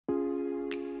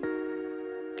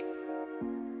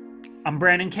I'm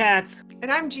Brandon Katz,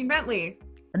 And I'm Jean Bentley.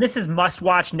 and this is Must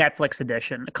Watch Netflix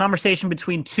Edition, a conversation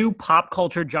between two pop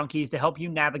culture junkies to help you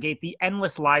navigate the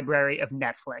endless library of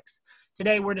Netflix.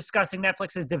 Today, we're discussing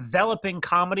Netflix's developing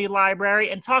comedy library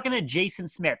and talking to Jason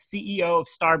Smith, CEO of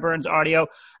Starburns Audio,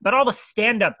 about all the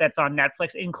stand-up that's on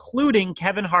Netflix, including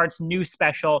Kevin Hart's new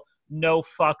special, No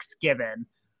Fucks Given.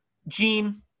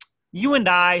 Jean, you and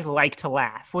I like to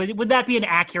laugh. Would that be an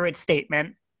accurate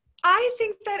statement? I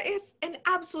think that is an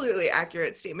absolutely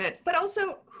accurate statement, but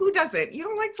also, who doesn't? You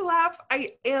don't like to laugh?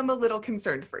 I am a little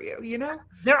concerned for you, you know?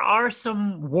 There are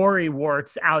some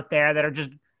worrywarts out there that are just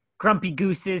grumpy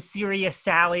gooses, serious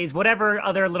sallies, whatever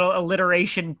other little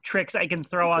alliteration tricks I can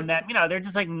throw on them. They're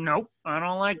just like, nope, I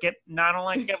don't like it. I don't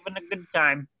like having a good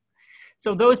time.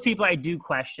 So those people I do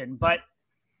question. But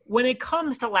when it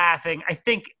comes to laughing, I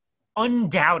think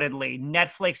undoubtedly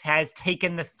Netflix has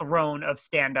taken the throne of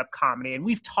stand-up comedy. And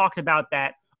we've talked about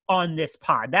that on this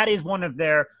pod. That is one of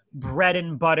their bread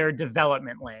and butter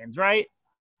development lanes, right?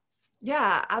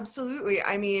 Yeah, absolutely.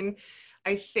 I mean,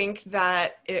 I think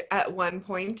that at one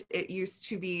point it used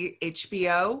to be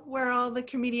HBO where all the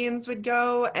comedians would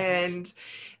go, and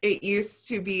it used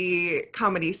to be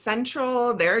Comedy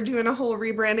Central. They're doing a whole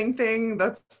rebranding thing.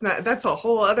 That's a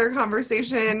whole other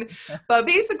conversation. But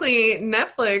basically,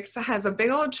 Netflix has a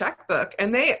big old checkbook,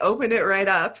 and they opened it right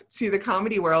up to the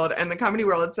comedy world, and the comedy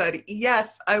world said,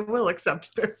 "Yes, I will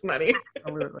accept this money."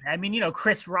 Absolutely. I mean,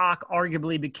 Chris Rock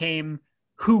arguably became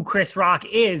who Chris Rock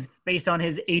is based on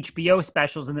his HBO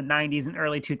specials in the 90s and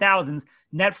early 2000s.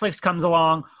 Netflix comes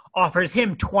along, offers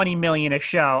him $20 million a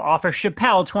show, offers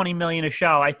Chappelle $20 million a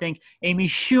show. I think Amy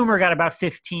Schumer got about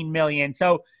 $15 million.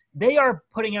 So they are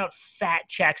putting out fat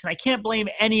checks, and I can't blame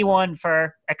anyone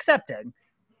for accepting.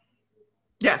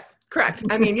 Yes, correct.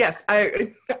 I mean, yes,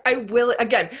 I will.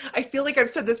 Again, I feel like I've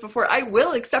said this before. I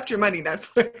will accept your money,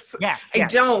 Netflix. Yes, I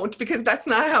don't, because that's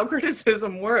not how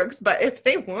criticism works. But if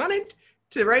they wanted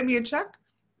to write me a check,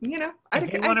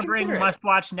 if they want to bring Must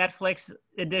Watch Netflix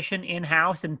edition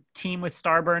in-house and team with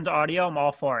Starburns Audio, I'm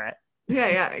all for it.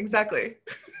 Yeah, exactly.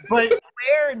 But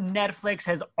where Netflix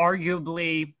has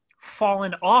arguably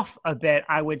fallen off a bit,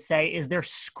 I would say, is their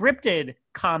scripted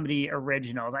comedy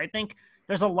originals. I think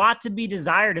there's a lot to be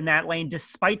desired in that lane,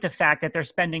 despite the fact that they're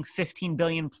spending $15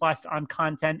 billion plus on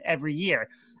content every year.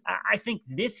 I think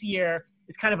this year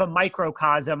is kind of a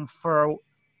microcosm for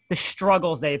the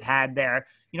struggles they've had there.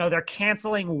 They're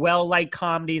canceling well-liked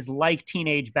comedies like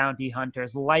Teenage Bounty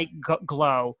Hunters, like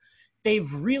Glow.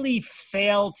 They've really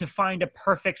failed to find a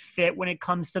perfect fit when it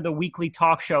comes to the weekly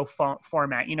talk show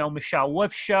format. Michelle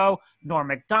Wolf's show, Norm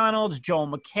Macdonald's, Joel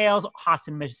McHale's,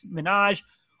 Hassan Minaj,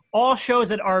 all shows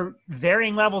that are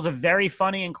varying levels of very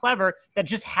funny and clever that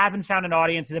just haven't found an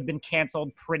audience that have been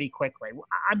canceled pretty quickly.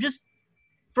 I'm just,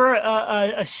 for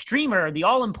a streamer, the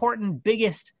all-important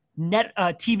biggest net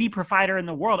TV provider in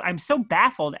the world, I'm so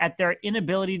baffled at their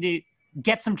inability to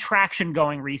get some traction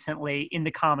going recently in the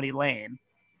comedy lane.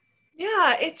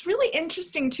 Yeah, it's really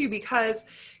interesting too, because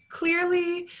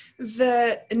clearly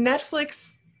the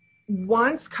Netflix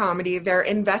wants comedy. They're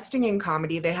investing in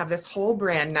comedy. They have this whole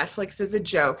brand. Netflix is a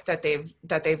joke that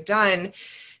they've done.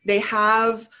 They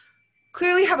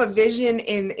clearly have a vision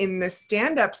in the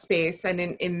stand-up space and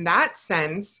in that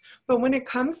sense. But when it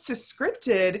comes to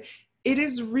scripted, it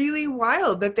is really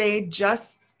wild that they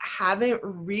just haven't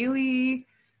really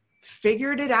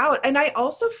figured it out. And I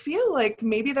also feel like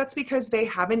maybe that's because they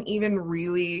haven't even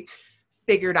really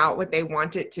figured out what they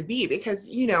want it to be, because,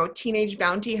 Teenage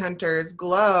Bounty Hunters,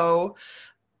 Glow,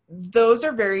 those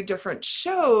are very different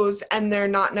shows, and they're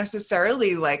not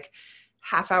necessarily like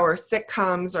half-hour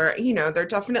sitcoms, or, they're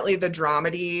definitely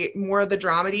more the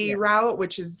dramedy route,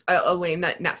 which is a lane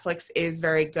that Netflix is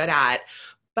very good at.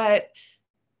 But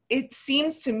it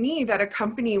seems to me that a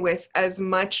company with as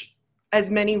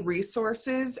many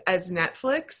resources as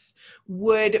Netflix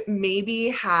would maybe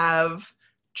have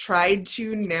tried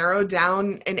to narrow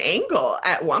down an angle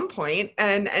at one point,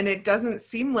 and it doesn't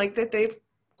seem like that they've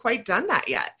quite done that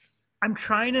yet. I'm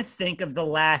trying to think of the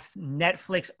last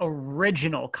Netflix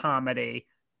original comedy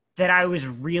that I was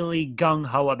really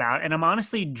gung-ho about, and I'm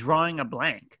honestly drawing a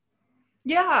blank.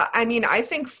 Yeah, I mean, I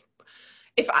think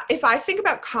if I think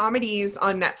about comedies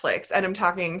on Netflix, and I'm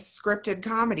talking scripted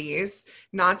comedies,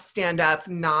 not stand-up,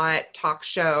 not talk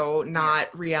show,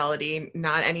 not reality,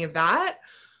 not any of that,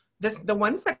 the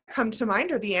ones that come to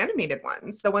mind are the animated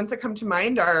ones. The ones that come to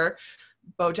mind are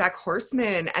BoJack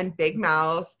Horseman and Big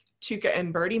Mouth, Tuca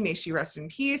and Birdie, may she rest in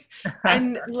peace.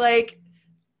 And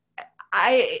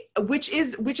which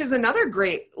is another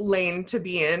great lane to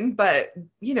be in, but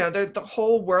you know, the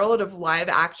whole world of live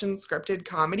action scripted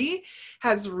comedy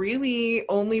has really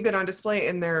only been on display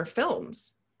in their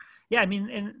films. Yeah, I mean,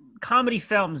 in comedy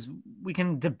films, we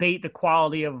can debate the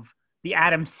quality of the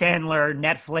Adam Sandler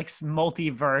Netflix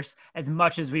multiverse as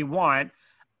much as we want.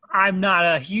 I'm not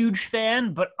a huge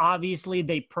fan, but obviously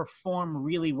they perform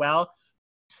really well.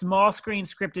 Small screen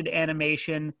scripted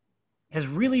animation has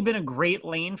really been a great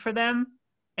lane for them.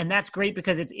 And that's great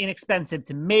because it's inexpensive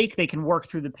to make. They can work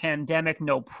through the pandemic,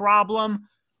 no problem.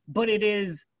 But it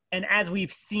is, and as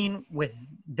we've seen with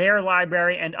their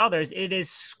library and others, it is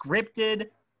scripted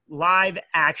live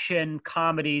action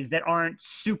comedies that aren't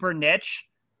super niche,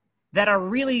 that are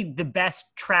really the best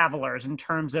travelers in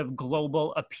terms of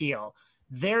global appeal.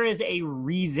 There is a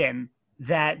reason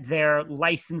that their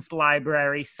licensed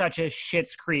library, such as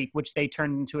Schitt's Creek, which they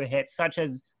turned into a hit, such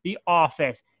as The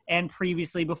Office, and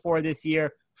previously before this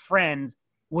year, Friends,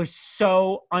 was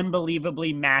so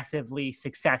unbelievably massively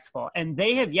successful. And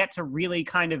they have yet to really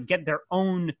kind of get their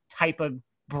own type of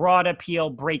broad appeal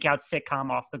breakout sitcom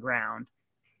off the ground.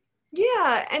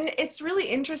 Yeah, and it's really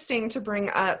interesting to bring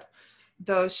up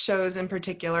those shows in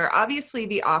particular. Obviously,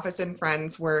 The Office and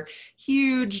Friends were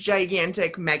huge,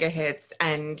 gigantic mega hits,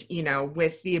 and you know,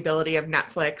 with the ability of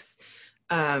Netflix,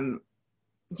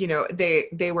 you know,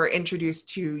 they were introduced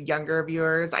to younger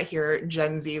viewers. I hear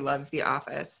Gen Z loves The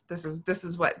Office. This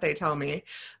is what they tell me.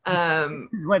 This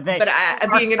is what they, But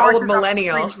being an old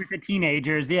millennial with the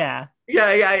teenagers, yeah.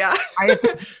 Yeah. I have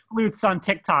some sleuths on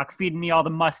TikTok feeding me all the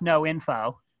must-know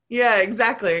info. Yeah,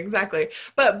 exactly.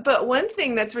 But one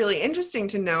thing that's really interesting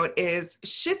to note is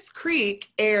Schitt's Creek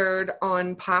aired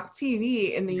on Pop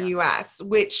TV in the US,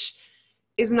 which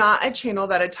is not a channel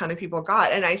that a ton of people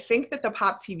got. And I think that the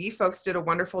Pop TV folks did a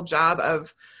wonderful job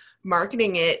of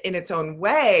marketing it in its own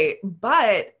way,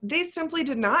 but they simply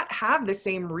did not have the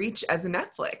same reach as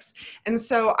Netflix. And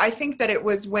so I think that it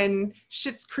was when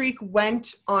Schitt's Creek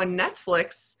went on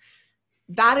Netflix,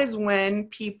 that is when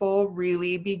people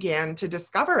really began to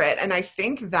discover it. And I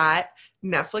think that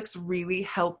Netflix really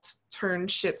helped turn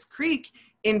Schitt's Creek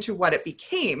into what it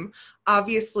became,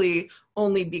 obviously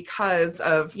only because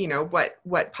of, you know,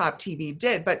 what Pop TV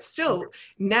did, but still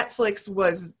Netflix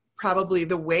was probably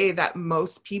the way that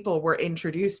most people were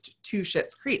introduced to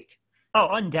Schitt's Creek. Oh,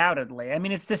 undoubtedly. I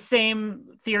mean, it's the same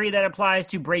theory that applies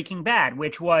to Breaking Bad,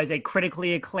 which was a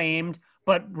critically acclaimed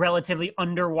but relatively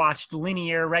underwatched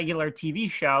linear regular TV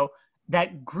show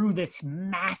that grew this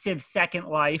massive second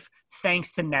life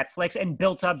thanks to Netflix and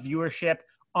built up viewership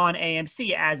on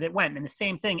AMC as it went. And the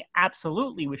same thing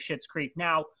absolutely with Schitt's Creek.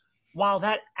 Now, while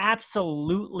that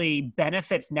absolutely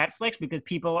benefits Netflix because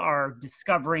people are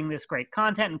discovering this great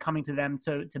content and coming to them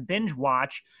to binge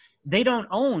watch, they don't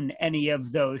own any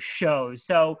of those shows.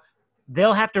 So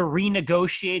they'll have to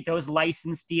renegotiate those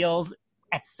license deals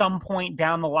at some point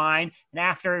down the line. And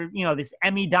after, you know, this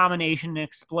Emmy domination and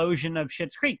explosion of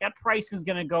Schitt's Creek, that price is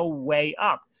going to go way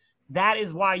up. That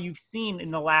is why you've seen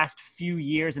in the last few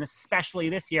years, and especially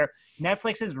this year,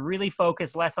 Netflix has really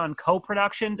focused less on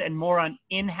co-productions and more on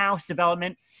in-house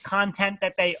development, content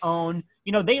that they own.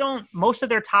 You know, they don't, most of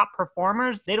their top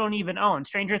performers, they don't even own.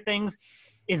 Stranger Things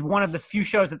is one of the few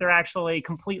shows that they're actually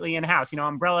completely in-house. You know,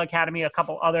 Umbrella Academy, a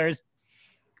couple others.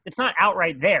 It's not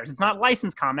outright theirs. It's not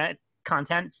licensed content.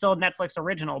 It's still a Netflix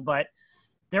original, but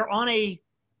they're on a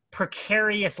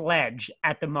precarious ledge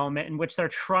at the moment in which they're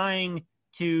trying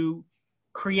to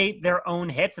create their own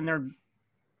hits, and they're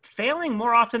failing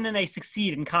more often than they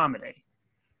succeed in comedy.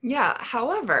 Yeah.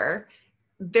 However,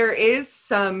 there is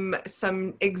some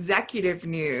executive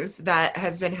news that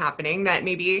has been happening that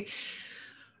maybe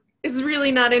is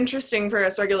really not interesting for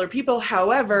us regular people.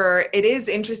 However, it is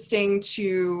interesting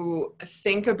to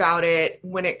think about it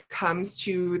when it comes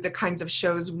to the kinds of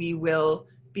shows we will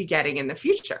be getting in the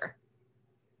future.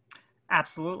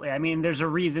 Absolutely. I mean, there's a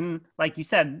reason, like you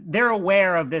said, they're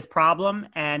aware of this problem.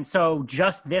 And so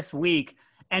just this week,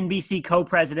 NBC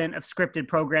co-president of scripted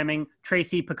programming,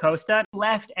 Tracy Pacosta,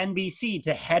 left NBC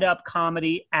to head up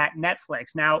comedy at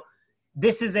Netflix. Now,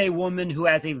 this is a woman who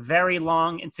has a very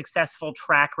long and successful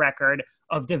track record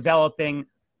of developing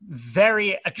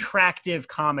very attractive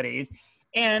comedies.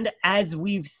 And as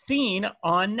we've seen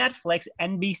on Netflix,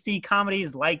 NBC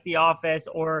comedies like The Office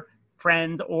or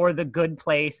Friends or The Good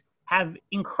Place have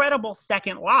incredible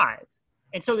second lives.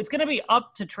 And so it's going to be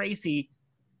up to Tracy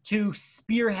to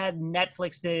spearhead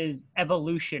Netflix's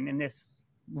evolution in this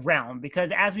realm,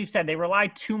 because as we've said, they rely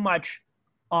too much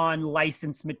on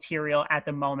licensed material at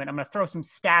the moment. I'm going to throw some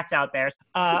stats out there.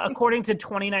 According to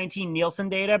 2019 Nielsen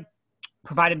data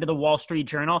provided to the Wall Street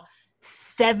Journal,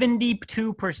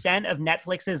 72% of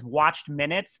Netflix's watched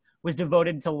minutes was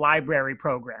devoted to library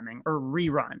programming or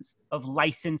reruns of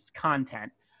licensed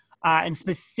content. And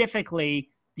specifically,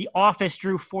 The Office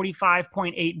drew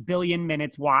 45.8 billion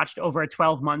minutes watched over a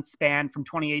 12-month span from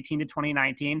 2018 to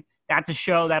 2019. That's a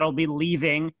show that'll be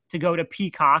leaving to go to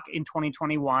Peacock in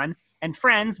 2021. And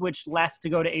Friends, which left to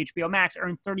go to HBO Max,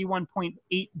 earned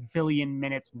 31.8 billion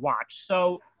minutes watched.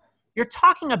 So you're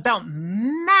talking about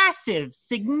massive,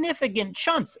 significant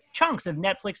chunks of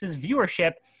Netflix's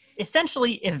viewership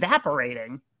essentially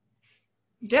evaporating.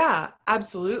 Yeah,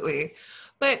 absolutely.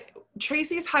 But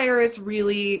Tracy's hire is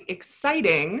really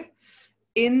exciting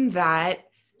in that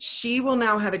she will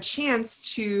now have a chance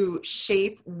to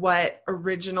shape what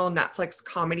original Netflix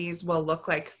comedies will look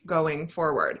like going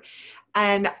forward.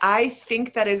 And I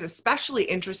think that is especially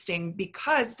interesting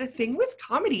because the thing with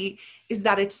comedy is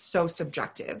that it's so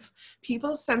subjective.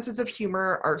 People's senses of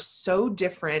humor are so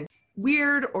different,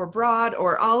 weird or broad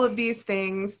or all of these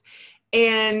things.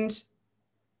 And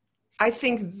I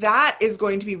think that is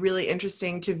going to be really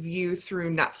interesting to view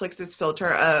through Netflix's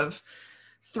filter of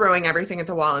throwing everything at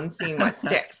the wall and seeing what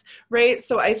sticks, right?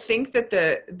 So I think that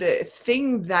the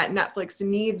thing that Netflix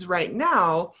needs right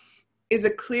now is a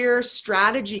clear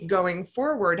strategy going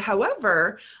forward.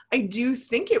 However, I do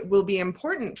think it will be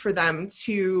important for them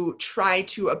to try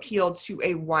to appeal to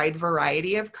a wide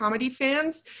variety of comedy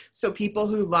fans. So people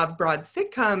who love broad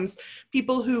sitcoms,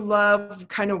 people who love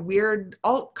kind of weird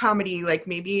alt comedy, like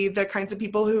maybe the kinds of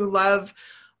people who love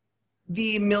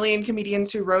the million comedians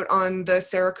who wrote on the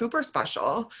Sarah Cooper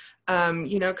special,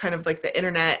 kind of like the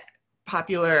internet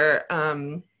popular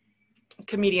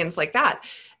comedians like that.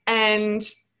 And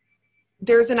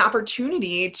there's an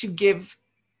opportunity to give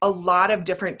a lot of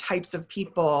different types of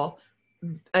people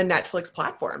a Netflix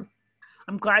platform.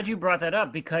 I'm glad you brought that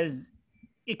up because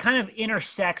it kind of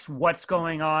intersects what's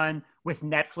going on with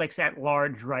Netflix at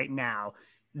large right now.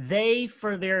 They,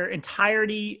 for their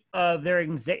entirety of their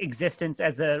existence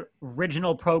as a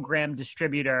original program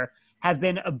distributor, have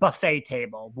been a buffet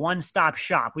table, one-stop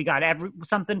shop. We got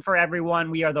something for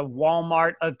everyone. We are the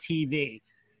Walmart of TV.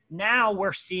 Now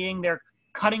we're seeing they're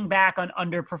cutting back on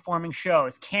underperforming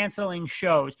shows, canceling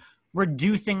shows,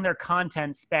 reducing their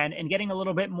content spend, and getting a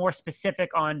little bit more specific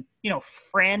on,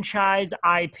 franchise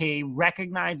IP,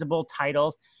 recognizable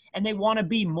titles. And they want to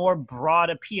be more broad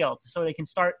appeal so they can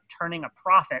start turning a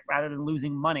profit rather than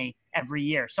losing money every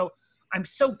year. So I'm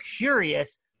so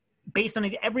curious, based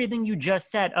on everything you just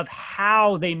said, of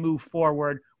how they move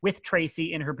forward with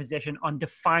Tracy in her position on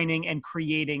defining and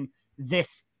creating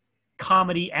this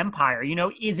comedy empire.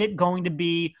 Is it going to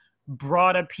be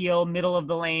broad appeal, middle of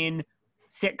the lane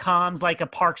sitcoms like a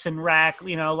Parks and Rec,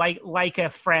 like a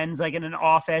Friends, like in an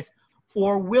Office?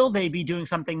 Or will they be doing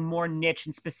something more niche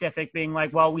and specific, being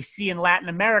like, well, we see in Latin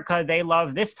America, they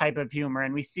love this type of humor.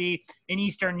 And we see in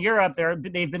Eastern Europe,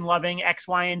 they've been loving X,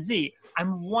 Y, and Z.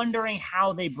 I'm wondering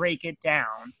how they break it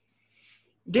down.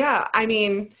 Yeah, I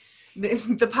mean,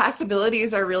 the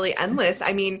possibilities are really endless.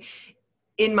 I mean,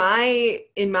 in my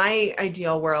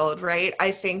ideal world, right,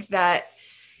 I think that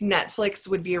Netflix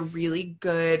would be a really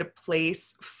good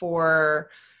place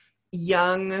for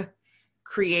young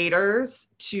creators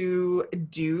to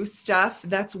do stuff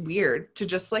that's weird, to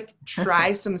just like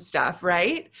try some stuff,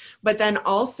 right? But then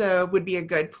also would be a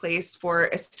good place for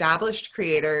established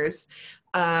creators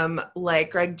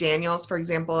like Greg Daniels, for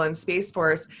example, in Space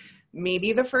Force.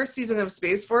 Maybe the first season of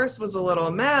Space Force was a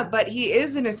little meh, but he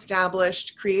is an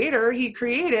established creator. He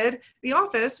created The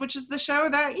Office, which is the show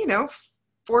that,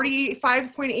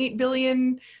 45.8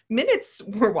 billion minutes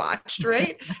were watched,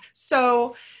 right?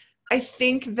 So I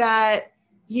think that,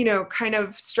 kind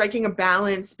of striking a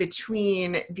balance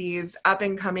between these up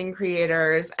and coming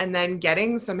creators and then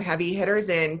getting some heavy hitters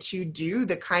in to do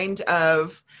the kind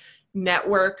of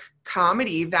network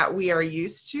comedy that we are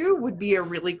used to would be a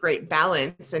really great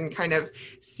balance, and kind of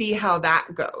see how that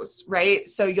goes, right?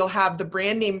 So you'll have the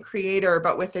brand name creator,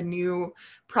 but with a new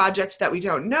project that we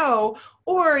don't know,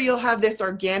 or you'll have this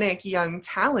organic young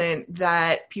talent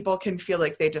that people can feel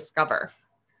like they discover.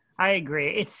 I agree.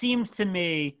 It seems to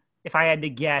me, if I had to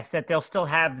guess, that they'll still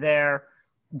have their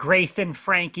Grace and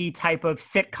Frankie type of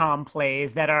sitcom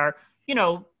plays that are,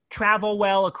 travel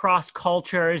well across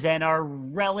cultures and are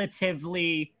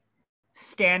relatively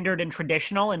standard and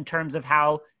traditional in terms of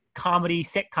how comedy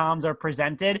sitcoms are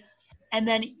presented. And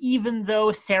then even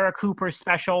though Sarah Cooper's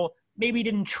special maybe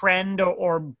didn't trend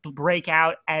or break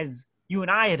out as you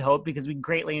and I had hoped, because we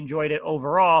greatly enjoyed it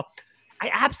overall, I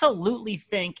absolutely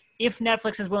think if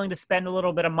Netflix is willing to spend a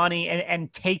little bit of money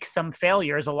and take some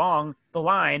failures along the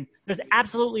line, there's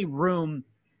absolutely room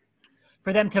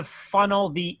for them to funnel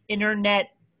the internet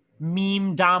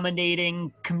meme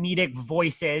dominating comedic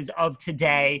voices of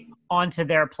today onto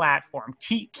their platform.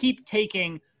 Keep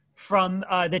taking from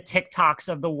the TikToks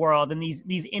of the world and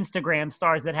these Instagram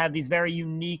stars that have these very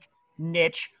unique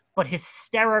niche but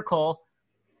hysterical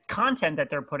content that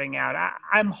they're putting out.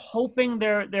 I'm hoping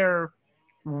they're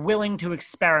willing to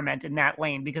experiment in that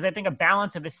lane, because I think a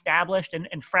balance of established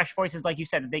and fresh voices, like you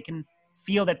said, that they can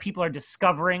feel that people are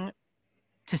discovering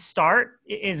to start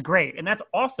is great. And that's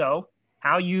also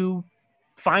how you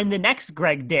find the next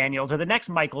Greg Daniels or the next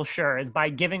Michael Schur, is by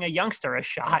giving a youngster a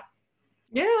shot.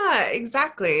 Yeah,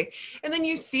 exactly. And then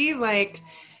you see like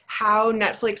how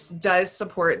Netflix does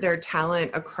support their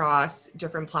talent across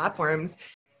different platforms.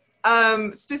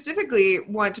 Specifically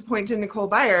want to point to Nicole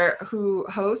Byer, who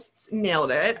hosts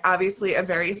Nailed It, obviously a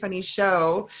very funny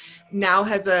show, now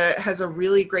has a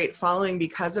really great following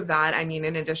because of that. I mean,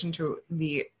 in addition to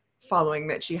the following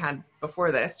that she had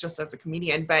before this, just as a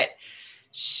comedian, but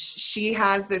she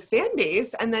has this fan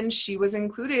base. And then she was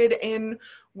included in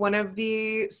one of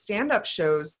the stand-up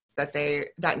shows that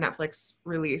Netflix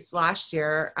released last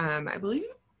year. I believe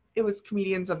it was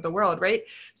Comedians of the World, right?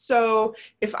 So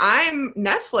if I'm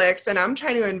Netflix and I'm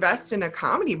trying to invest in a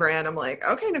comedy brand, I'm like,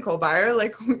 okay, Nicole Byer,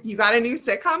 like, you got a new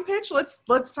sitcom pitch?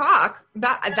 Let's talk.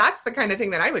 That's the kind of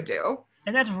thing that I would do.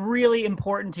 And that's really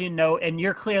important to note. And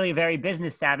you're clearly very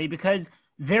business savvy, because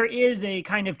there is a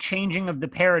kind of changing of the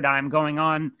paradigm going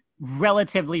on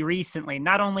relatively recently.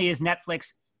 Not only is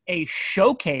Netflix a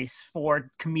showcase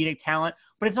for comedic talent,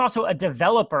 but it's also a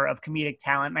developer of comedic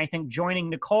talent. And I think joining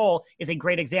Nicole is a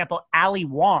great example. Ali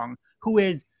Wong, who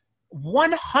is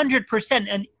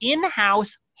 100% an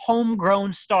in-house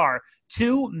homegrown star,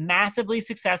 2 massively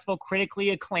successful, critically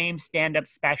acclaimed stand-up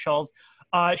specials.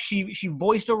 She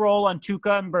voiced a role on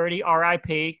Tuca and Birdie,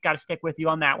 R.I.P. Got to stick with you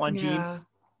on that one, Gene. Yeah.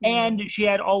 And she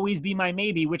had Always Be My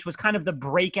Maybe, which was kind of the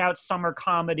breakout summer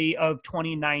comedy of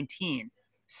 2019.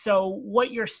 So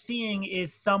what you're seeing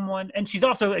is someone, and she's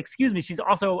also,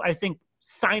 I think,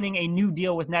 signing a new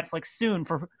deal with Netflix soon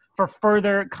for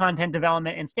further content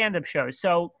development and stand-up shows.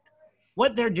 So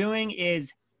what they're doing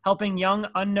is helping young,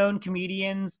 unknown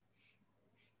comedians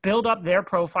build up their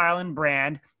profile and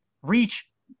brand, reach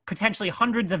potentially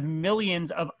hundreds of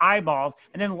millions of eyeballs,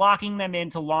 and then locking them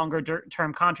into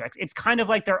longer-term contracts. It's kind of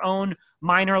like their own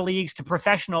minor leagues to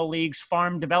professional leagues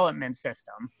farm development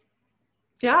system.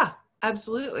 Yeah.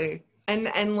 Absolutely.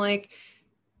 And like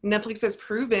Netflix has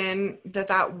proven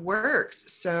that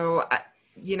works. So,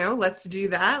 let's do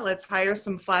that. Let's hire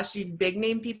some flashy big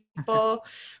name people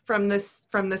from the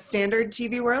standard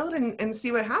TV world and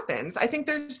see what happens. I think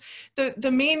there's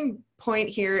the main point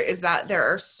here is that there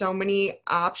are so many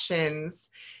options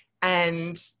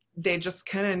and they just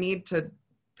kind of need to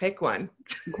pick one.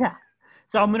 Yeah.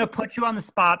 So I'm going to put you on the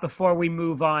spot before we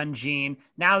move on, Gene.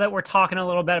 Now that we're talking a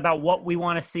little bit about what we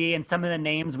want to see and some of the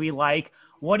names we like,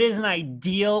 what is an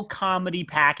ideal comedy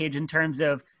package in terms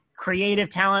of creative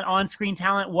talent, on-screen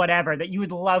talent, whatever, that you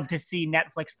would love to see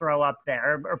Netflix throw up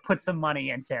there or put some money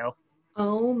into?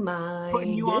 Oh my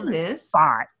Putting you goodness. on the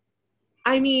spot.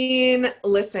 I mean,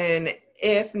 listen,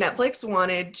 if Netflix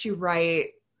wanted to write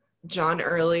John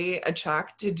Early a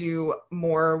check to do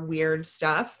more weird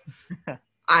stuff,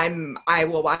 I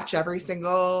will watch every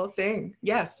single thing.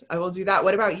 Yes, I will do that.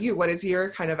 What about you? What is your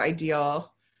kind of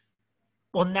ideal?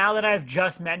 Well, now that I've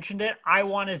just mentioned it, I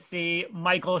want to see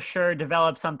Michael Schur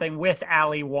develop something with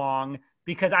Ali Wong,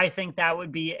 because I think that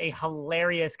would be a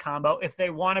hilarious combo. If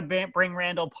they want to bring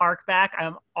Randall Park back,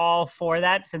 I'm all for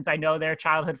that, since I know they're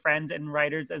childhood friends and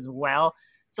writers as well.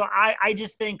 So I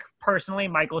just think personally,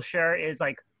 Michael Schur is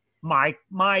like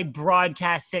my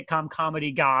broadcast sitcom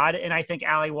comedy god. And I think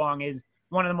Ali Wong is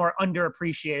one of the more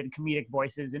underappreciated comedic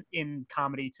voices in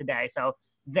comedy today. So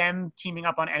them teaming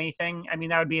up on anything, I mean,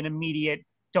 that would be an immediate,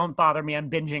 don't bother me, I'm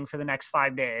binging for the next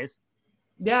 5 days.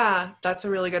 Yeah, that's a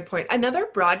really good point. Another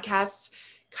broadcast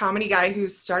comedy guy who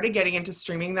started getting into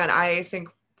streaming that I think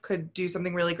could do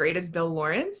something really great is Bill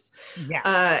Lawrence.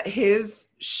 Yeah. His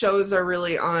shows are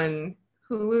really on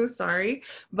Hulu, sorry.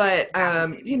 But,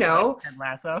 Ted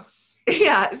Lasso.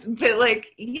 Yeah, but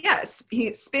like, yes,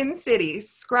 Spin City,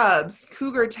 Scrubs,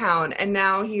 Cougar Town, and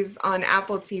now he's on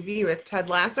Apple TV with Ted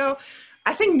Lasso.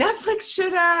 I think Netflix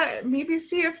should maybe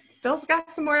see if Bill's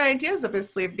got some more ideas up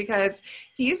his sleeve, because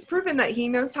he's proven that he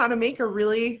knows how to make a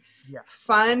really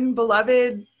fun,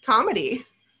 beloved comedy.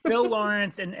 Bill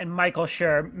Lawrence and Michael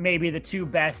Schur may be the 2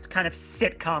 best kind of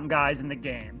sitcom guys in the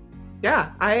game.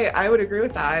 Yeah, I would agree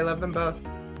with that. I love them both.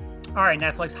 All right,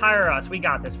 Netflix, hire us. We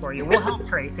got this for you. We'll help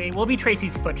Tracy. We'll be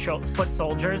Tracy's foot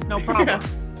soldiers. No problem.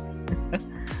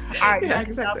 All right, Yeah, next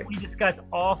exactly. up, we discuss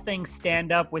all things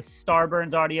stand-up with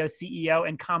Starburns Audio CEO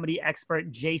and comedy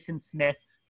expert Jason Smith.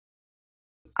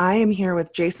 I am here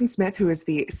with Jason Smith, who is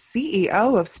the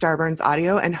CEO of Starburns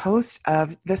Audio and host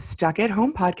of the Stuck at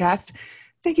Home podcast.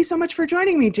 Thank you so much for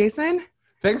joining me, Jason.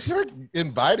 Thanks for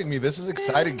inviting me. This is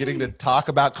exciting, getting to talk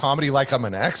about comedy like I'm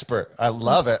an expert. I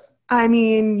love it. I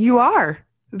mean, you are.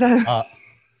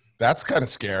 That's kind of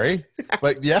scary,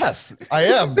 but yes, I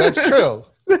am. That's true.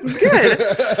 That's good.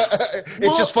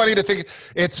 It's just funny to think.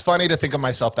 It's funny to think of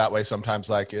myself that way sometimes.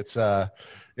 Like it's a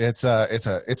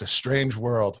strange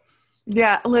world.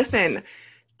 Yeah, listen,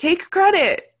 take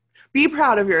credit. Be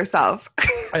proud of yourself.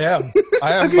 I am. Okay,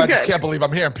 I just good. can't believe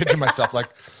I'm here. I'm pinching myself like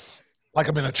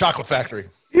I'm in a chocolate factory.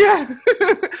 Yeah.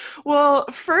 Well,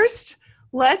 first,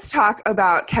 let's talk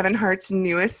about Kevin Hart's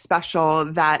newest special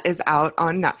that is out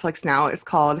on Netflix now. It's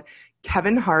called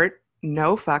Kevin Hart,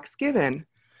 No Fucks Given.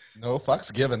 No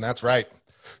fucks given. That's right.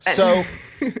 So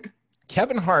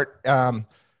Kevin Hart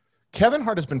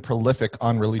has been prolific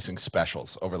on releasing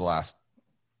specials over the last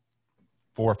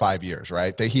 4 or 5 years,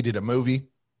 right? He did a movie.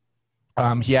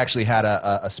 He actually had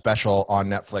a special on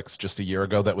Netflix just a year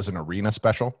ago that was an arena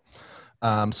special.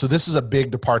 So this is a big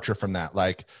departure from that.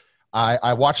 Like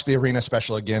I watched the arena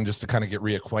special again just to kind of get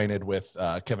reacquainted with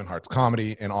Kevin Hart's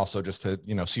comedy and also just to,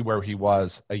 see where he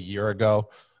was a year ago,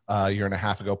 a year and a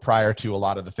half ago, prior to a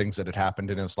lot of the things that had happened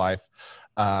in his life.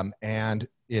 And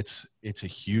it's a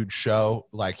huge show.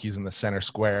 Like he's in the center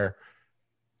square.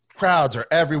 Crowds are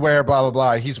everywhere, blah, blah,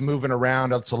 blah. He's moving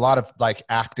around. It's a lot of like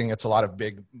acting. It's a lot of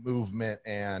big movement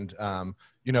and, kind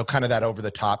of that over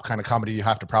the top kind of comedy you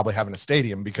have to probably have in a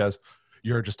stadium because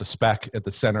you're just a speck at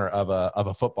the center of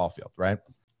a football field, right?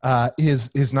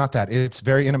 Is not that. It's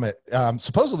very intimate.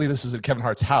 Supposedly this is at Kevin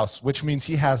Hart's house, which means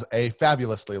he has a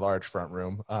fabulously large front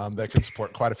room that can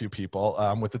support quite a few people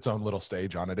with its own little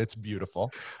stage on it. It's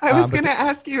beautiful. I was going to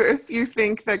ask you if you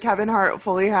think that Kevin Hart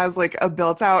fully has like a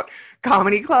built out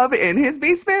comedy club in his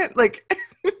basement. Like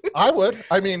I would.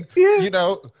 I mean,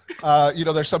 Yeah.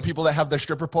 There's some people that have their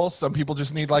stripper poles. Some people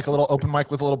just need like a little open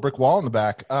mic with a little brick wall in the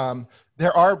back.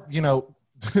 There are,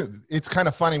 it's kind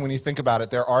of funny when you think about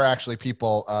it. There are actually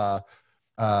people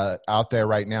out there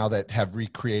right now that have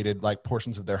recreated like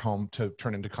portions of their home to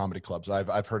turn into comedy clubs.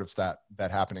 I've heard of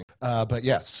that happening. But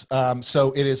yes,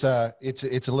 so it is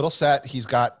it's a little set. He's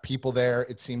got people there.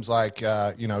 It seems like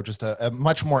just a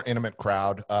much more intimate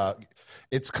crowd.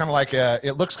 It's kind of like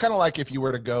it looks kind of like if you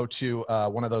were to go to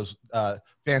one of those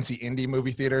fancy indie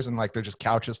movie theaters and like they're just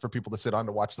couches for people to sit on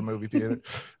to watch the movie theater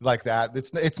like that.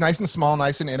 It's nice and small,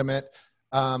 nice and intimate.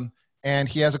 And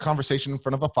he has a conversation in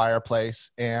front of a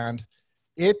fireplace, and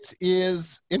it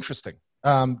is interesting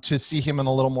to see him in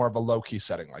a little more of a low-key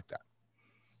setting like that.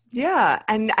 Yeah,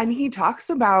 and he talks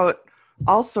about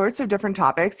all sorts of different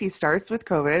topics. He starts with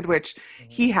COVID, which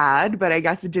he had, but I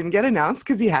guess it didn't get announced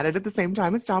because he had it at the same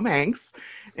time as Tom Hanks.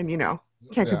 And,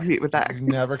 can't compete with that. You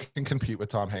never can compete with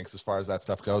Tom Hanks as far as that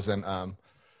stuff goes. And,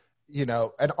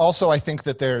 and also I think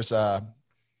that there's, I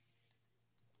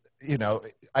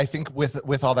think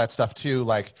with all that stuff too,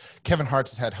 like Kevin Hart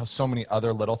has had so many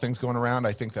other little things going around.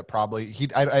 I think that probably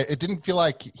it didn't feel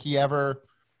like he ever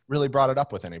really brought it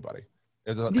up with anybody.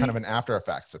 It was kind of an after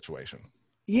effect situation.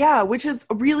 Yeah, which is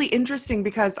really interesting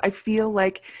because I feel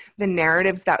like the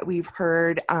narratives that we've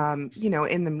heard, in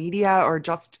the media or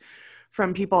just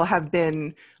from people have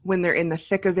been when they're in the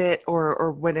thick of it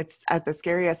or when it's at the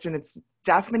scariest. And it's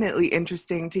definitely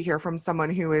interesting to hear from someone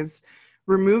who is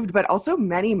removed, but also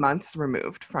many months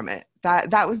removed from it.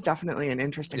 That was definitely an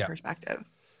interesting perspective.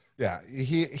 Yeah,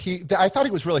 I thought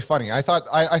he was really funny. I thought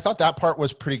that part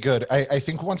was pretty good. I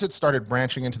think once it started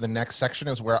branching into the next section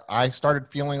is where I started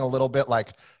feeling a little bit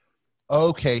like,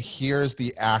 okay, here's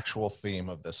the actual theme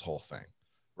of this whole thing,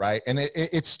 right? And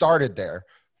it started there,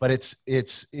 but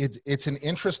it's an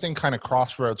interesting kind of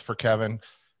crossroads for Kevin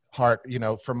Hart,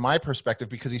 from my perspective,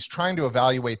 because he's trying to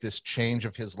evaluate this change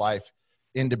of his life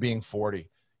into being 40,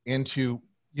 into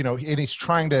and he's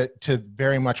trying to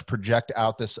very much project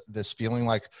out this feeling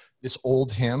like this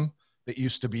old him that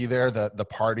used to be there, the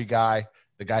party guy,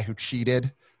 the guy who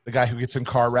cheated, the guy who gets in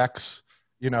car wrecks.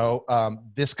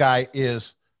 This guy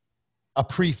is a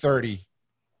pre-30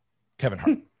 Kevin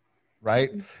Hart,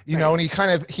 right?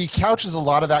 And he couches a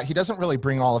lot of that. He doesn't really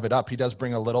bring all of it up. He does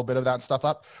bring a little bit of that stuff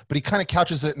up, but he kind of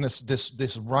couches it in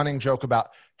this running joke about,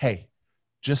 hey,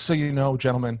 just so you know,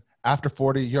 gentlemen, after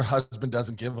 40, your husband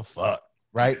doesn't give a fuck.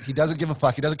 Right? He doesn't give a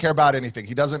fuck. He doesn't care about anything.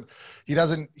 He doesn't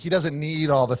need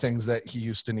all the things that he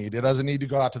used to need. He doesn't need to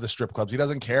go out to the strip clubs. He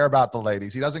doesn't care about the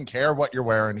ladies. He doesn't care what you're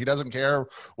wearing. He doesn't care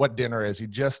what dinner is. He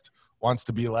just wants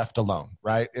to be left alone.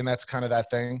 Right? And that's kind of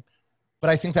that thing. But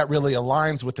I think that really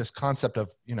aligns with this concept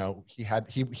of, you know,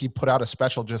 he put out a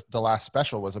special, just the last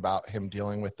special was about him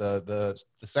dealing with the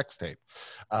sex tape.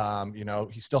 You know,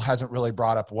 he still hasn't really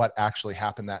brought up what actually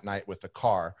happened that night with the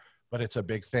car, but it's a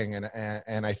big thing.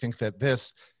 And I think that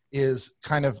this is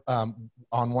kind of on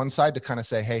one side to kind of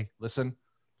say, hey, listen,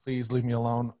 please leave me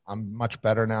alone. I'm much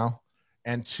better now.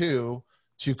 And two,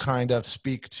 to kind of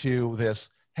speak to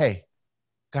this, hey,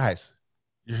 guys,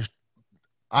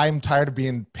 I'm tired of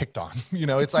being picked on. You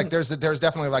know, it's like there's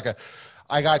definitely like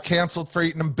I got canceled for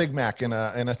eating a Big Mac in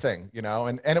a thing, you know,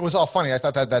 and it was all funny. I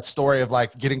thought that story of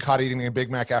like getting caught eating a Big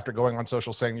Mac after going on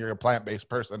social saying you're a plant-based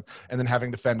person and then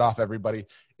having to fend off everybody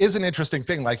is an interesting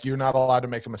thing. Like, you're not allowed to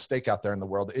make a mistake out there in the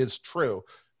world is true,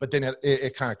 but then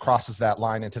it kind of crosses that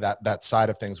line into that side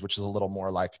of things, which is a little more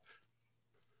like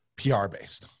PR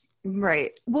based.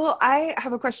 Right. Well, I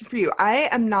have a question for you. I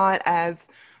am not as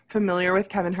familiar with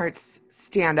Kevin Hart's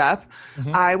stand-up.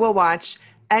 Mm-hmm. I will watch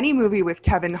any movie with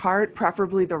Kevin Hart,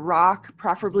 preferably The Rock,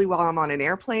 preferably while I'm on an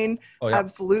airplane. Oh, yeah.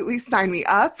 Absolutely sign me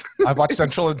up. I've watched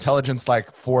Central Intelligence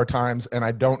like 4 times and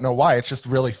I don't know why. It's just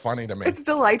really funny to me. It's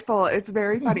delightful. It's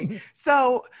very funny.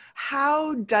 So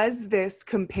how does this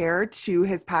compare to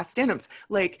his past stand-ups?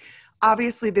 Like,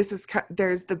 obviously there's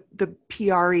the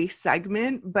PR-y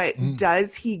segment, but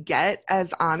does he get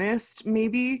as honest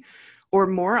maybe or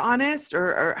more honest,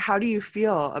 or how do you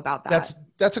feel about that?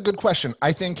 That's a good question.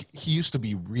 I think he used to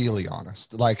be really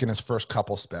honest, like in his first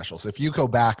couple specials. If you go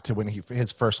back to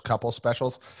his first couple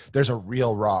specials, there's a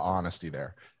real raw honesty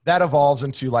there. That evolves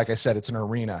into, like I said, it's an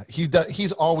arena.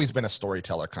 He's always been a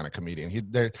storyteller kind of comedian.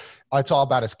 It's all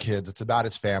about his kids. It's about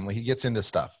his family. He gets into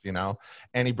stuff, you know,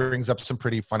 and he brings up some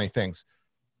pretty funny things.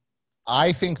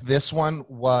 I think this one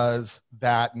was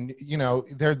that, you know,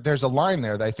 there's a line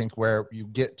there that I think where you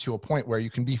get to a point where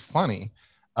you can be funny,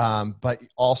 but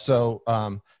also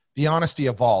the honesty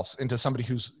evolves into somebody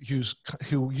who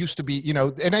used to be, you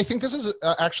know, and I think this is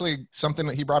actually something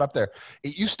that he brought up there.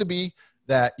 It used to be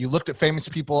that you looked at famous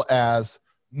people as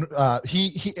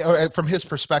he from his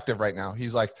perspective right now,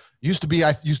 he's like, I used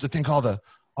to think all the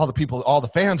people, all the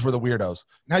fans were the weirdos.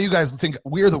 Now you guys think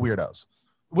we're the weirdos.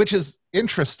 Which is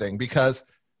interesting because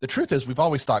the truth is we've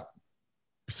always thought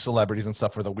celebrities and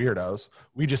stuff were the weirdos.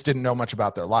 We just didn't know much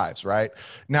about their lives, right?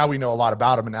 Now we know a lot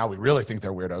about them and now we really think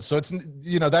they're weirdos. So it's,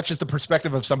 you know, that's just the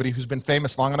perspective of somebody who's been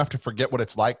famous long enough to forget what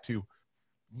it's like to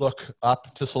look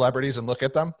up to celebrities and look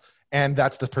at them. And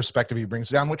that's the perspective he brings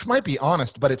down, which might be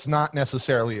honest, but it's not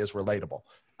necessarily as relatable.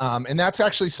 And that's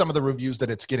actually some of the reviews that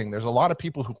it's getting. There's a lot of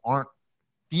people who aren't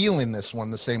feeling this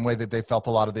one the same way that they felt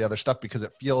a lot of the other stuff because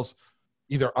it feels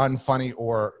either unfunny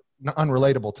or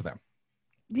unrelatable to them.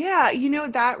 Yeah, you know,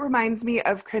 that reminds me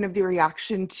of kind of the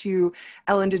reaction to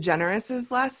Ellen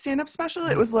DeGeneres' last stand-up special.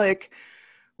 It was like,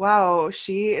 wow,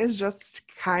 she is just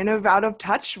kind of out of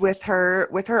touch with her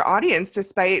audience,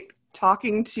 despite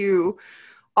talking to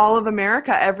all of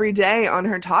America every day on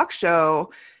her talk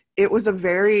show. It was a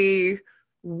very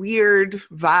weird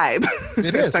vibe.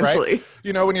 It is, essentially. Right?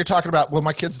 You know, when you're talking about, well,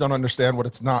 my kids don't understand what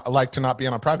it's not like to not be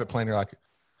on a private plane, you're like,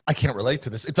 I can't relate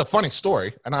to this. It's a funny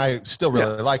story, and I still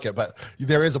really like it, but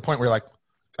there is a point where you're like,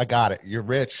 I got it. You're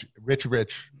rich,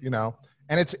 you know?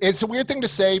 And it's a weird thing to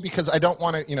say because I don't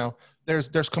want to, you know,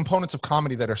 there's components of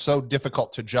comedy that are so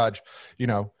difficult to judge. You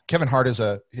know, Kevin Hart is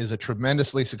a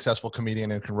tremendously successful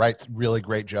comedian and can write really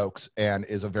great jokes and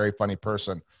is a very funny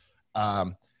person.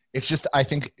 It's just, I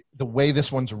think the way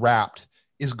this one's wrapped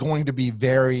is going to be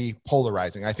very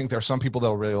polarizing. I think there are some people that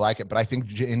will really like it, but I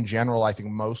think in general, I think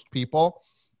most people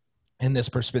in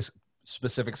this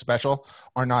specific special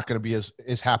are not going to be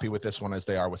as happy with this one as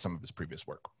they are with some of his previous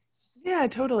work. Yeah,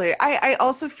 totally. I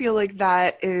also feel like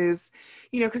that is,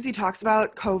 you know, because he talks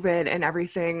about COVID and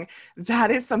everything,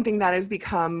 that is something that has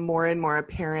become more and more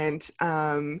apparent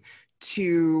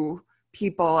to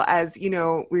people as, you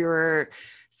know, we were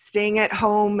staying at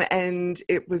home and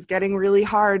it was getting really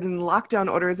hard and lockdown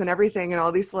orders and everything. And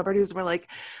all these celebrities were like,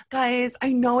 guys,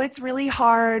 I know it's really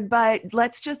hard, but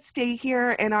let's just stay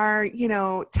here in our, you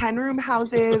know, 10-room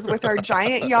houses with our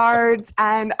giant yards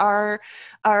and our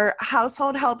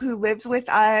household help who lives with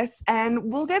us, and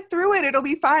we'll get through it. It'll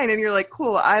be fine. And you're like,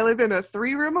 cool, I live in a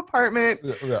 3-room apartment.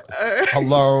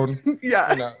 Alone.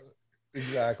 Yeah. You know,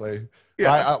 exactly.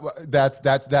 Yeah. That's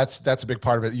a big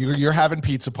part of it. You're having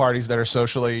pizza parties that are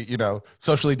socially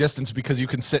distanced because you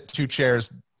can sit 2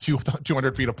 chairs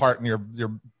 200 feet apart in your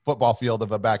football field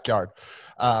of a backyard.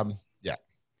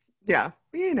 Yeah,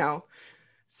 you know.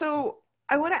 So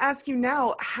I want to ask you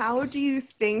now, how do you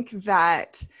think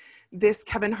that this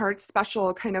Kevin Hart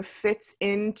special kind of fits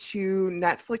into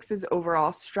Netflix's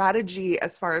overall strategy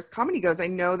as far as comedy goes? I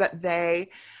know that they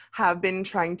have been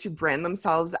trying to brand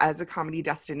themselves as a comedy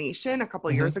destination. A couple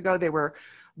of Mm-hmm. years ago, they were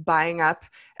buying up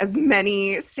as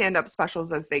many stand-up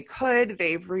specials as they could.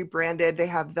 They've rebranded. They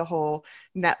have the whole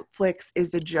Netflix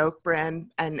is a joke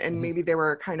brand, and Mm-hmm. maybe they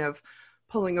were kind of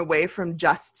pulling away from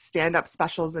just stand-up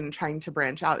specials and trying to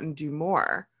branch out and do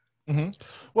more. Mm-hmm.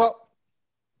 Well,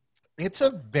 it's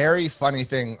a very funny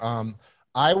thing.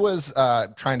 I was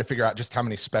trying to figure out just how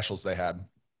many specials they had.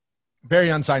 Very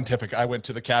unscientific. I went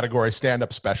to the category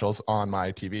stand-up specials on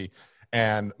my TV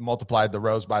and multiplied the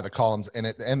rows by the columns in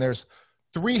it. And there's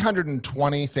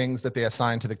 320 things that they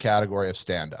assign to the category of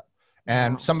stand-up.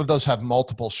 And some of those have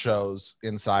multiple shows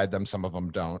inside them. Some of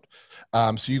them don't.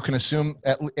 So you can assume,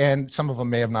 and some of them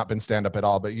may have not been stand-up at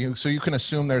all, but so you can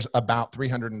assume there's about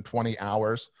 320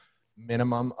 hours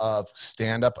minimum of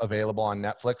stand-up available on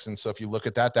Netflix. And so if you look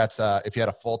at that, that's if you had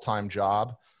a full-time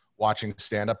job watching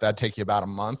stand-up, that'd take you about a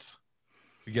month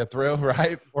to get through,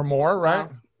 right? Or more, right?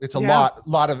 Wow. It's a lot.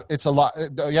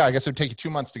 Yeah, I guess it would take you 2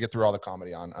 months to get through all the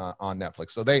comedy on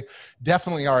Netflix. So they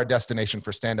definitely are a destination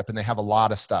for stand-up, and they have a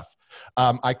lot of stuff.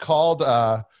 I called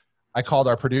our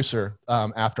producer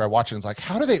after I watched it, and was like,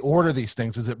 how do they order these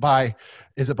things? Is it by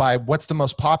what's the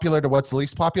most popular to what's the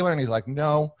least popular? And he's like,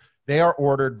 no, they are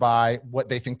ordered by what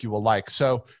they think you will like.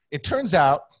 So it turns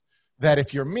out that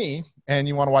if you're me and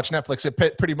you want to watch Netflix,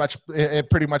 it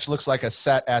pretty much looks like a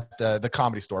set at the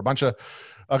Comedy Store. A bunch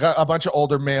of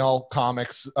older male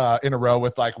comics in a row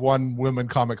with like one woman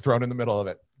comic thrown in the middle of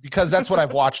it, because that's what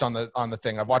I've watched on the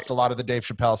thing. I've watched a lot of the Dave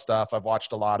Chappelle stuff. I've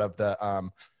watched a lot of the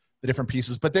different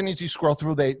pieces. But then as you scroll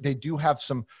through, they do have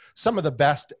some of the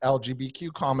best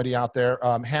LGBTQ comedy out there.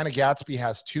 Hannah Gadsby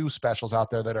has 2 specials out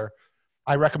there that are,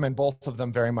 I recommend both of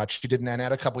them very much. She did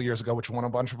Nanette a couple years ago, which won a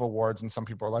bunch of awards, and some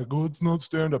people are like, "Oh, it's not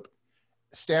stand-up."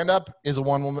 Stand-up is a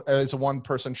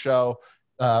one-person show.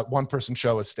 One-person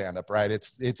show is stand-up, right?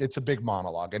 It's a big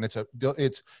monologue, and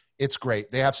it's great.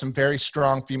 They have some very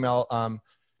strong female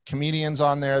comedians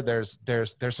on there. There's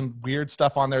some weird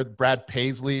stuff on there. Brad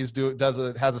Paisley has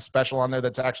a special on there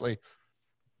that's actually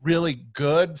really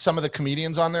good. Some of the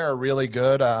comedians on there are really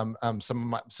good.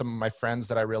 Some of my friends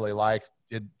that I really like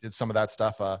did some of that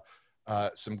stuff.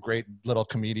 Some great little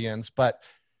comedians, but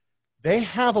they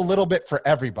have a little bit for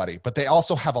everybody, but they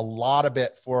also have a lot of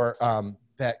it for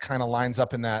that kind of lines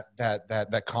up in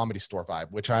that Comedy Store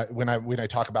vibe, which when I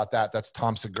talk about that's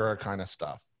Tom Segura kind of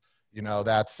stuff. You know,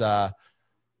 that's those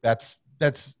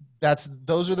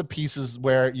are the pieces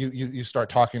where you start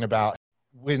talking about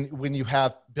when you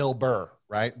have Bill Burr,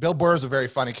 right? Bill Burr is a very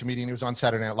funny comedian. He was on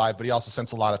Saturday Night Live, but he also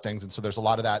sends a lot of things. And so there's a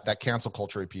lot of that cancel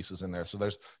culture pieces in there. So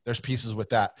there's pieces with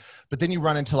that. But then you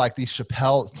run into like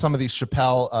some of these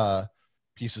Chappelle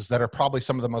pieces that are probably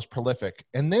some of the most prolific.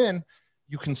 And then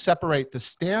you can separate the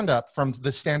stand-up from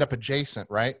the stand-up adjacent,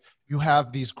 right? You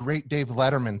have these great Dave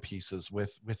Letterman pieces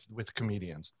with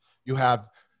comedians. You have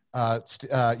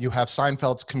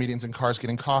Seinfeld's Comedians in Cars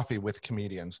Getting Coffee with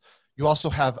comedians. You also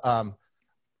have,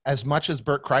 as much as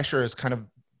Bert Kreischer is kind of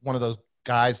one of those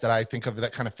guys that I think of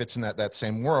that kind of fits in that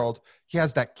same world, he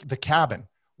has the Cabin,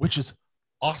 which is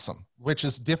awesome, which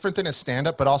is different than his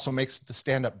stand-up, but also makes the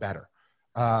stand-up better.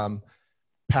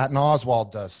 Patton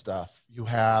Oswalt does stuff. You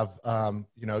have,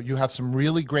 you have some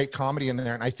really great comedy in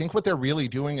there. And I think what they're really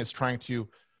doing is trying to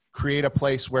create a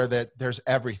place where there's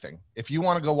everything. If you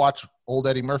want to go watch old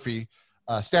Eddie Murphy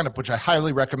stand-up, which I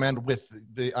highly recommend with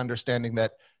the understanding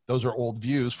that those are old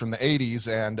views from the 80s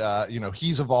and,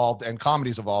 he's evolved and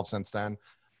comedy's evolved since then.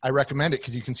 I recommend it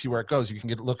because you can see where it goes. You can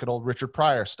look at old Richard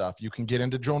Pryor stuff. You can get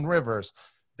into Joan Rivers.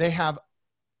 They have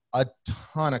a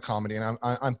ton of comedy, and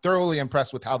I'm thoroughly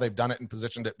impressed with how they've done it and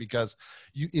positioned it, because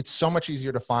it's so much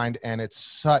easier to find, and it's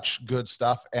such good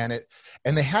stuff. And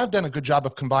they have done a good job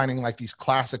of combining like these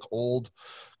classic old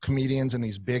comedians and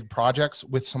these big projects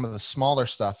with some of the smaller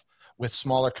stuff with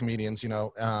smaller comedians,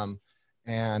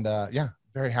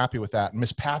 very happy with that.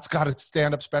 Miss Pat's got a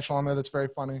stand-up special on there that's very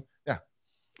funny. Yeah.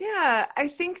 Yeah, I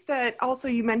think that also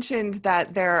you mentioned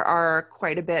that there are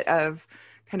quite a bit of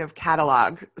kind of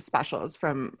catalog specials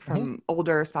from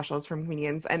older specials from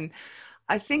comedians. And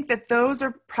I think that those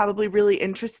are probably really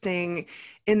interesting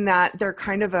in that they're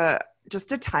kind of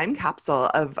just a time capsule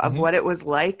of what it was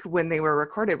like when they were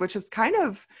recorded, which is kind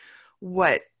of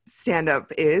what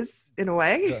stand-up is in a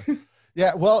way.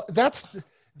 Yeah, well, that's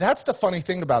the funny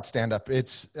thing about stand-up.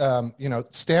 It's,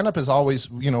 stand-up is always,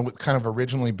 kind of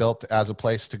originally built as a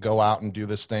place to go out and do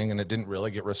this thing, and it didn't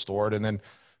really get restored. And then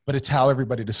but it's how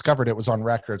everybody discovered it was on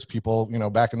records. People,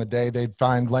 back in the day, they'd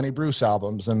find Lenny Bruce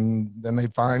albums, and then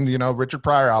they'd find, Richard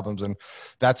Pryor albums. And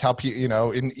that's how,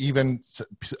 in even,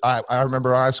 I remember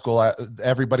in our school,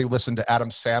 everybody listened to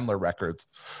Adam Sandler records,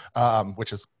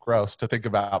 which is gross to think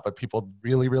about, but people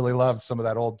really, really loved some of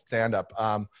that old stand-up.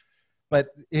 But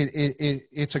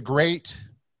it's a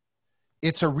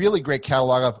really great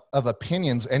catalog of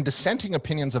opinions and dissenting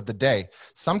opinions of the day.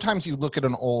 Sometimes you look at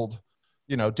an old,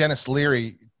 Dennis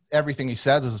Leary, everything he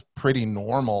says is pretty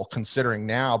normal considering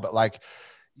now, but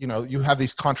you have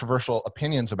these controversial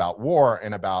opinions about war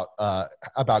and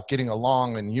about getting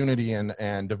along and unity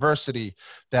and diversity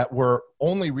that were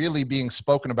only really being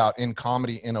spoken about in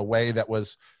comedy in a way that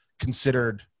was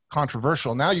considered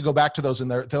controversial. Now you go back to those,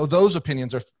 and those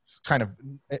opinions are kind of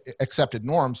accepted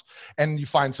norms, and you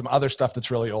find some other stuff that's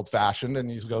really old fashioned,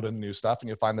 and you go to the new stuff and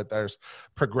you find that there's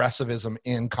progressivism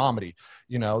in comedy.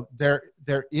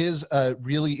 There is a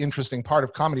really interesting part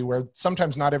of comedy where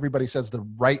sometimes not everybody says the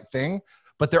right thing,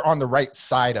 but they're on the right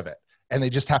side of it, and they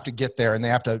just have to get there,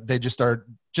 and they just are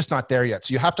just not there yet.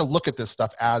 So you have to look at this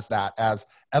stuff as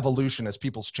evolution, as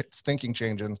people's thinking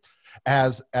change, and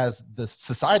as the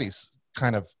society's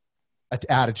kind of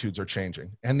attitudes are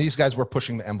changing. And these guys were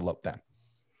pushing the envelope then.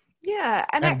 Yeah.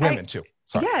 And women too.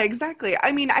 Sorry. Yeah, exactly.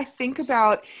 I mean, I think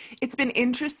about, it's been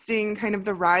interesting kind of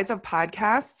the rise of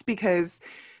podcasts, because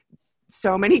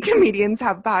so many comedians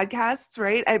have podcasts,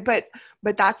 right? But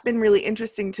that's been really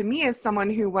interesting to me as someone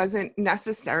who wasn't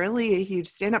necessarily a huge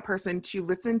stand-up person, to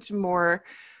listen to more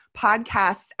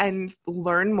podcasts and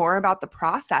learn more about the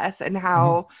process and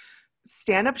how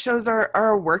stand-up shows are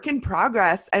a work in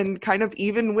progress, and kind of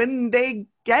even when they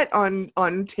get on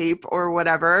tape or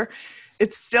whatever,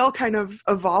 it's still kind of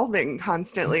evolving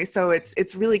constantly. So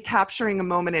it's really capturing a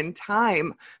moment in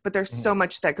time, but there's so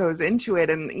much that goes into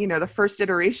it. And, the first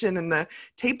iteration and the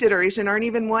taped iteration aren't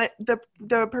even what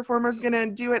the performer's going to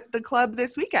do at the club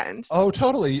this weekend. Oh,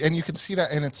 totally. And you can see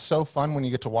that. And it's so fun when you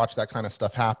get to watch that kind of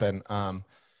stuff happen.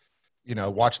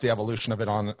 Watch the evolution of it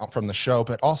from the show,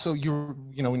 but also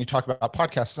when you talk about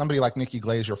podcasts, somebody like Nikki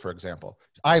Glaser, for example,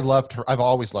 I've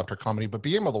always loved her comedy, but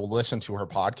being able to listen to her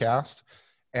podcast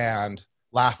and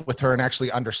laugh with her and actually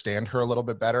understand her a little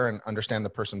bit better and understand the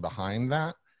person behind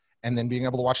that, and then being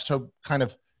able to watch, so kind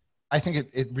of, I think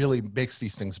it really makes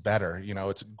these things better.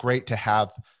 It's great to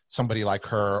have somebody like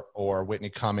her or Whitney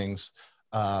Cummings,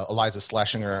 Eliza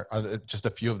Schlesinger, just a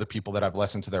few of the people that I've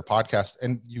listened to their podcast,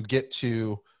 and you get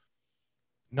to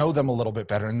know them a little bit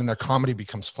better, and then their comedy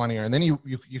becomes funnier, and then you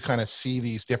kind of see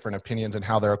these different opinions and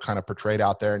how they're kind of portrayed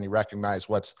out there, and you recognize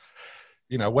what's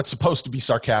supposed to be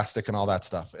sarcastic and all that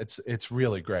stuff. It's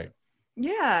really great.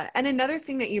 Yeah. And another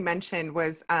thing that you mentioned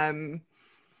was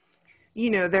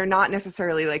they're not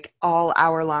necessarily like all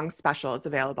hour-long specials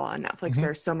available on Netflix.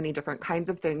 There's so many different kinds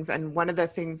of things. And one of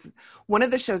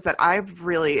the shows that I've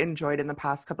really enjoyed in the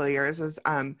past couple of years was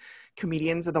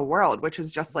Comedians of the World, which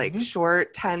is just like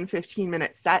short 10,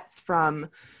 15-minute sets from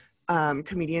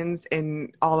comedians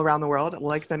in all around the world,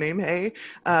 like the name, hey.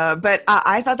 But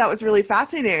I thought that was really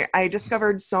fascinating. I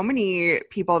discovered so many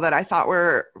people that I thought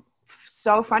were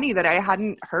so funny that I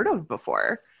hadn't heard of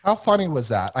before. How funny was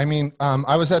that? I mean,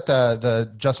 I was at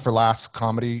the Just for Laughs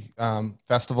comedy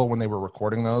festival when they were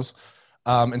recording those.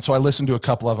 And so I listened to a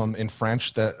couple of them in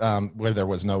French where there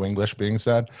was no English being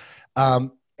said.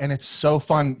 And it's so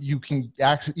fun. You can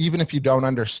actually, even if you don't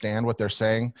understand what they're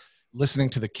saying, listening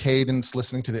to the cadence,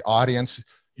 listening to the audience,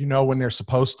 when they're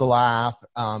supposed to laugh.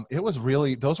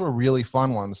 Those were really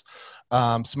fun ones.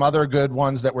 Some other good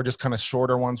ones that were just kind of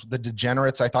shorter ones. The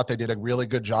Degenerates, I thought they did a really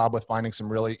good job with finding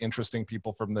some really interesting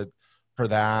people for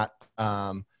that.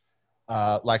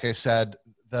 Like I said,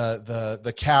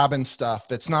 the cabin stuff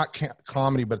that's not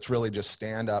comedy, but it's really just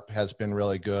stand-up has been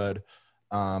really good.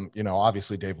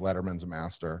 Obviously Dave Letterman's a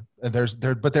master.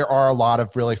 But there are a lot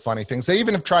of really funny things. They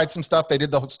even have tried some stuff. They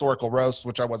did the historical roast,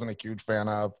 which I wasn't a huge fan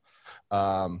of.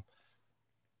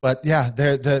 But yeah,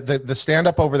 the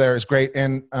stand-up over there is great.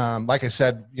 And like I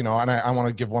said, and I want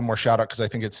to give one more shout out because I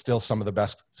think it's still some of the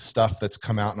best stuff that's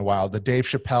come out in a while. The Dave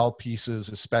Chappelle pieces,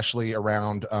 especially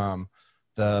around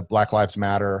the Black Lives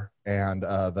Matter and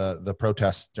the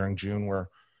protests during June, were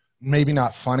maybe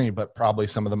not funny, but probably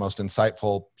some of the most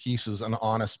insightful pieces and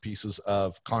honest pieces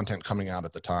of content coming out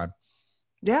at the time.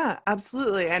 Yeah,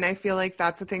 absolutely. And I feel like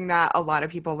that's the thing that a lot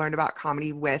of people learned about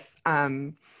comedy with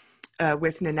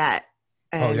Nanette.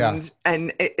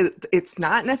 And it's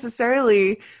not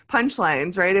necessarily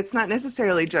punchlines, right? It's not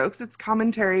necessarily jokes. It's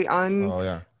commentary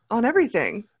on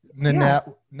everything.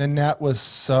 Nanette was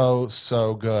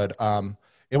so good.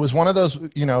 It was one of those,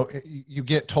 you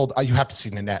get told, you have to see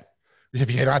Nanette have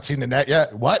you not seen Nanette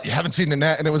yet? What? You haven't seen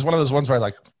Nanette? And it was one of those ones where I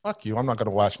like, fuck you, I'm not going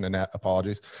to watch Nanette.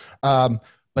 Apologies.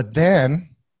 But then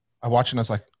I watched and I was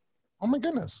like, oh my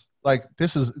goodness, like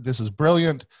this is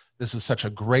brilliant. This is such a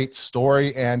great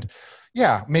story. And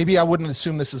yeah, maybe I wouldn't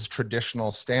assume this is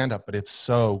traditional stand-up, but it's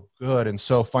so good and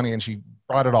so funny. And she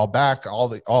brought it all back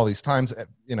all these times.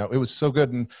 You know, it was so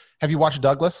good. And have you watched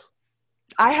Douglas?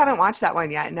 I haven't watched that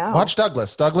one yet. No. Watch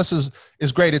Douglas. Douglas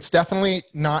is great. It's definitely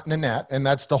not Nanette, and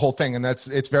that's the whole thing. And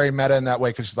it's very meta in that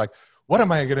way, because she's like, what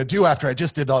am I going to do after I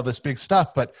just did all this big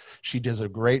stuff? But she does a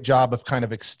great job of kind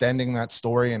of extending that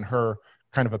story and her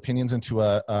kind of opinions into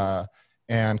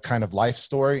and kind of life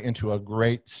story into a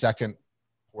great second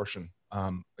portion.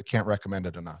 I can't recommend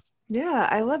it enough. Yeah,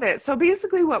 I love it. So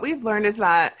basically what we've learned is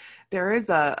that there is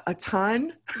a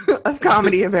ton of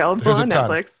comedy available on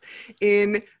Netflix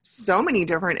in so many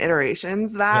different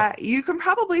iterations that you can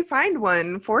probably find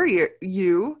one for you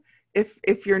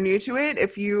if you're new to it.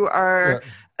 If you are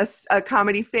a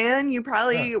comedy fan, you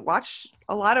probably watch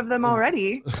a lot of them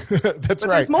already. That's but right.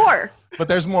 There's more. But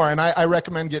there's more. And I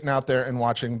recommend getting out there and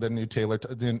watching the new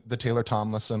the Taylor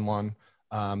Tomlinson one.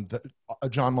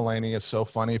 John Mulaney is so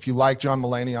funny. If you like John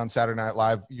Mulaney on Saturday Night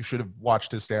Live, you should have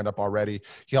watched his stand-up already.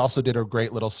 He also did a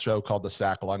great little show called The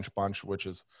Sack Lunch Bunch, which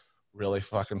is really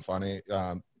fucking funny.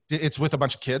 It's with a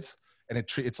bunch of kids, and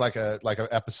it's like an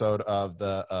episode of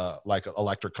the like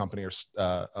Electric Company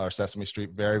or Sesame Street.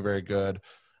 Very, very good.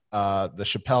 The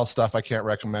Chappelle stuff I can't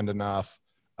recommend enough.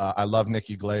 I love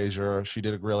Nikki Glaser. She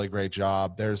did a really great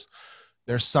job. There's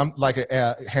some like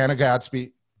Hannah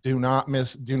Gadsby. Do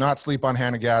not sleep on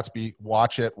Hannah Gadsby.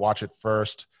 Watch it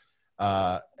first.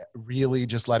 Really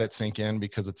just let it sink in,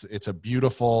 because it's a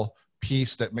beautiful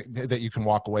piece that you can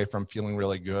walk away from feeling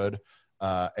really good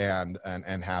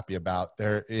and happy about.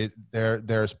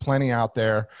 There's plenty out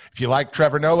there. If you like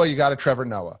Trevor Noah, you got a Trevor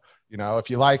Noah. You know,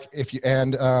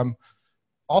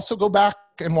 also go back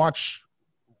and watch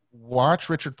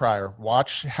Richard Pryor.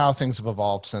 Watch how things have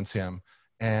evolved since him.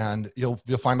 And you'll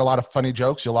find a lot of funny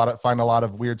jokes. You'll find a lot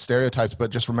of weird stereotypes,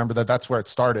 but just remember that that's where it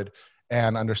started,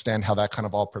 and understand how that kind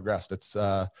of all progressed.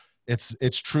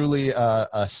 It's truly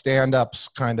a stand-up's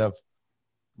kind of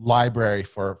library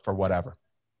for whatever.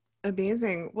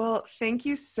 Amazing. Well, thank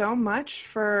you so much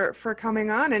for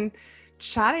coming on and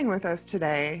chatting with us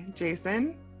today,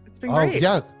 Jason. It's been great. Oh,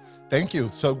 yeah. Thank you.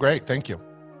 So great. Thank you.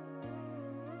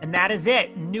 And that is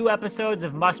it. New episodes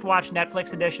of Must Watch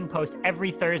Netflix Edition post every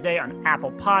Thursday on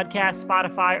Apple Podcasts,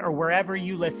 Spotify, or wherever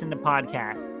you listen to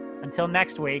podcasts. Until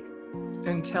next week.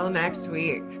 Until next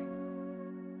week.